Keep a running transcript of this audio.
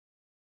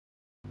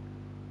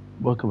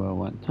Welcome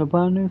everyone to a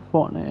brand new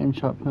Fortnite and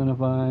Shop on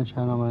our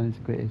channel. My name is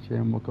Great H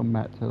and welcome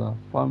back to the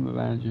Farm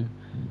Manager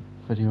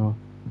video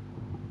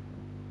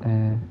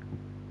uh,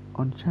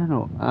 on the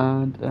channel.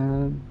 And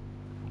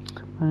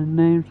my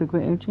name is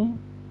Great H and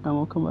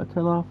welcome back to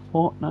the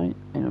Fortnite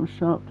and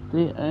Shop.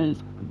 Today is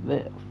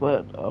the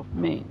 3rd of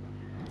May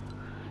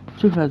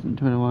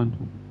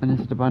 2021, and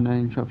this is the brand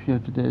new shop here.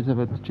 Today is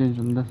about to change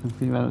in less than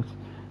 3 minutes.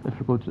 If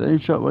we go to the aim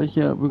shop right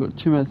here, we've got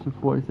 2 minutes and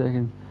 40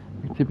 seconds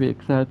to be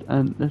exact,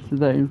 and this is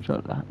the aim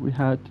shop that we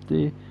had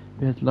today.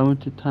 We had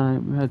limited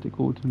time, we had the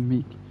golden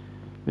meek,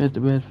 we had the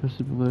red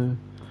fisted blue,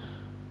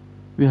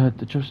 we had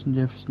the Justin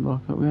Jefferson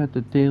locker, we had the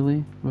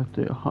daily with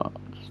the hot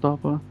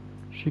stopper,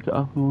 shake it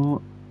up a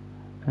lot.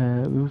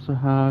 We also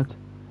had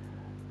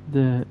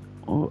the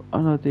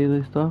other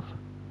daily stuff,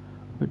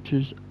 which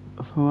is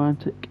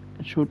Romantic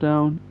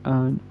Showdown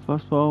and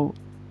First of all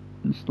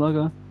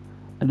Slugger,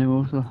 and they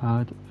also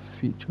had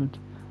featured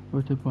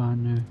with the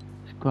brand new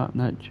Scrap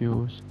Night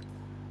Duos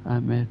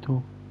and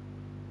Metal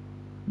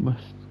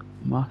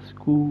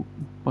Muscle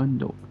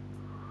Bundle.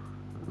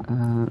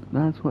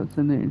 That's what's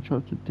in the intro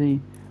today.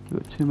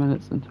 We've got 2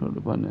 minutes until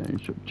the brand new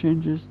intro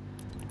changes,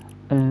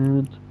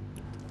 and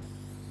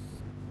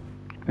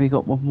we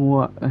got one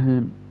more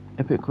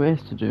epic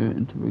race to do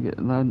until we get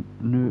the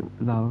new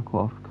Lara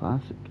Croft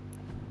Classic.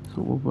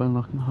 So we'll be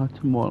looking hard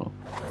tomorrow.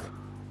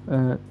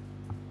 We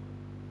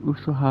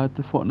also had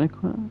the Fortnite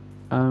crew,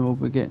 and we'll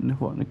be getting the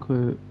Fortnite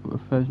crew with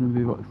 1,000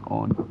 V-Bucks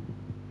on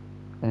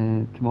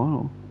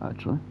tomorrow,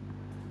 actually,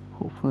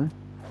 hopefully.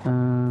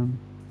 And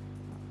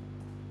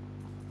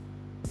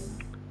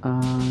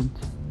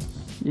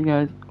you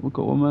guys, we've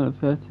got 1 minute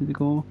 30 to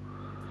go.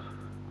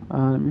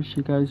 Make sure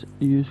you guys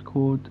use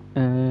code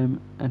in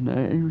the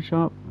item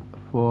shop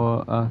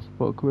for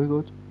support career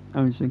code.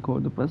 I'm using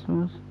code the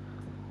business.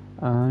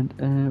 And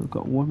we've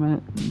got 1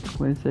 minute and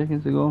 20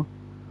 seconds to go.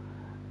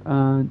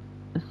 And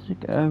let's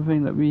check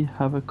everything that we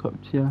have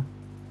equipped here.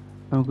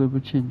 I'm going to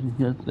be changing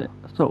here today.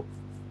 So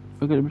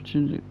we're going to be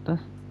changing this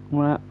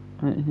one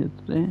right here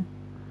today.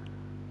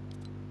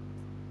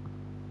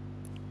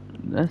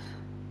 This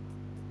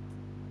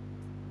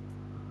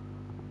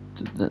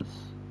to this.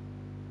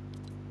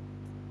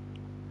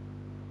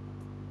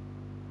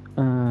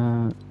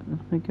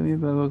 Let's make a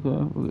better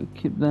go. We're going to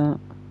keep that.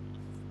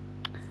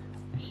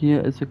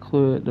 Here is a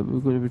clue that we're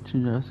going to be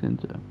changing our skin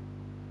to.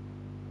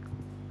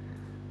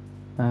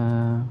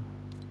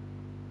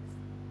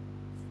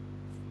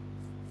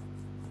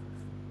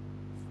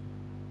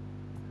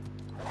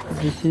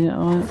 Did you see it,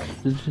 alright?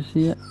 Did you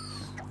see it?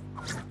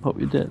 Hope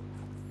you did.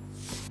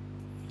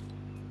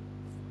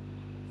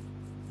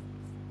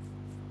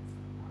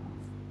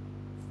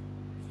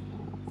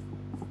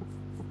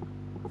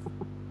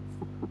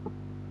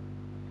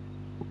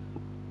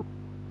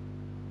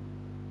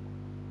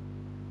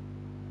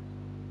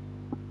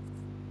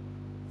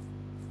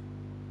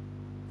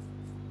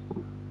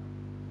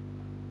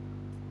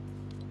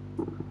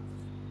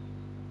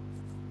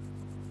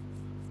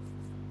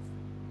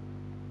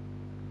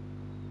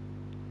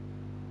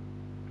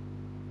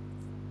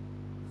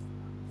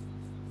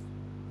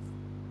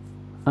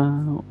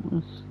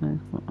 What's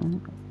next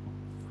one?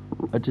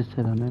 I just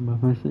said our name by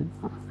mistake.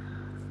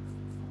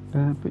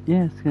 But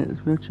yes, guys,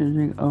 we're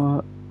changing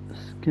our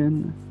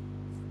skin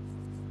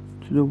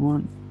to the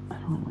one, I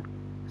don't know,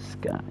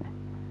 sky.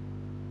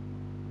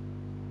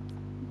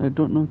 I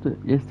don't know that,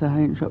 yes, the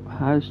item shop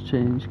has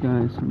changed,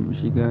 guys, so make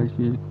sure you guys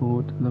use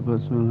code the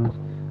business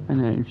and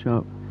the item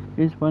shop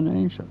is one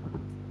item shop.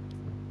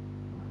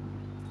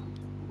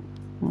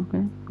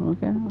 Okay,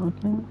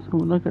 so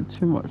we're not got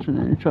too much in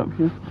the item shop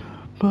here,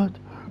 but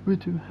we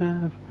do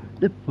have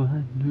the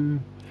brand new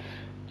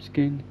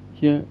skin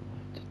here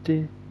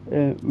today.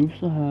 We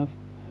also have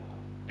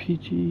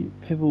PG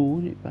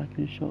Pepperoni back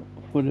in the shop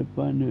for the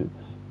brand new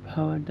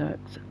Paradox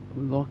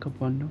Locker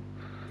Bundle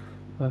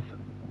with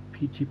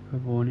PG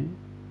Pepperoni,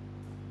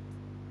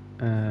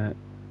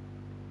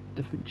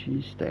 different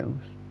cheese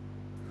styles,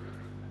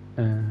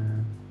 the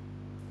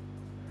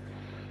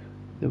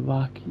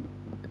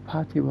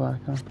patty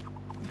whacker,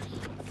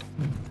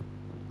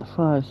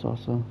 fire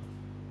saucer,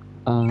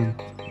 and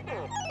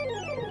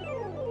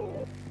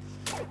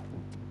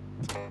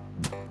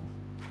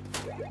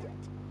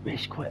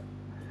race quit.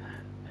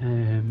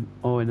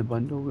 Oh, in the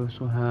bundle we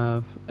also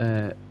have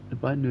the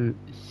brand new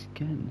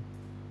skin.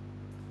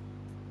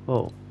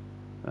 Oh,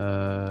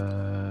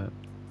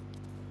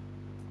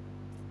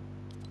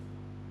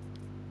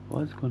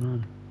 what's going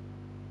on?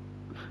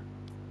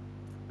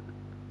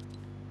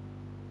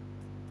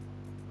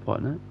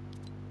 Fortnite?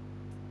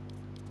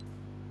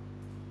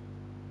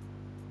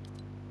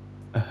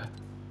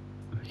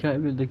 We can't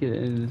even look at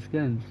it in the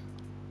skins.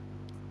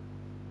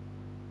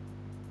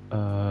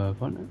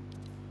 Fortnite?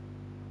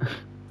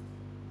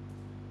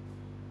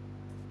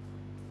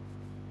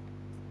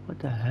 What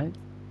the heck?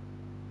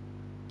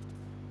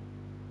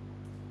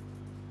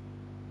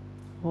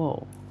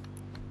 Whoa.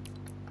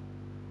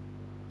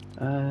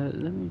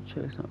 Let me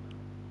check something.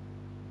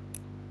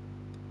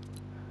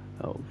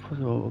 Oh,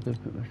 first of all, we're going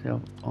to put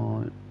myself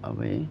on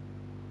away.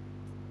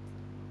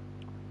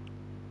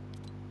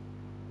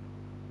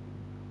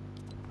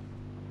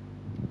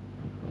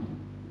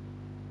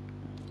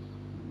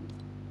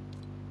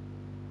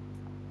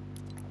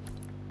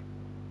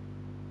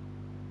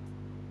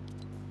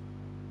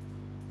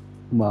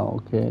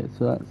 Wow, okay,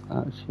 so that's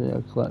actually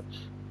a glitch.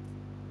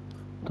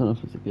 Don't know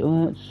if it's a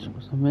glitch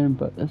or something,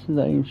 but this is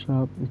the item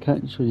shop. We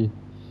can't show you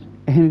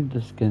any of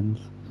the skins.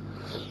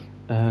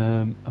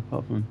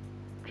 Apart from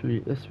show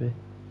you this way.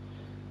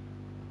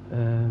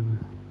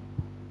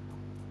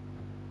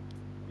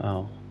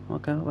 Oh,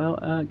 okay. Well,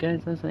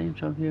 guys, that's the item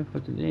shop here for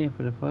today,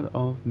 for the 3rd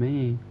of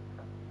May,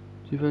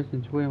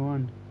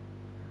 2021.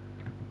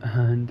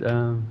 And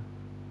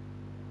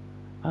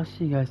I'll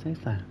see you guys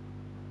next time.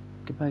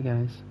 Goodbye,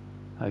 guys.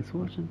 Thanks for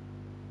watching.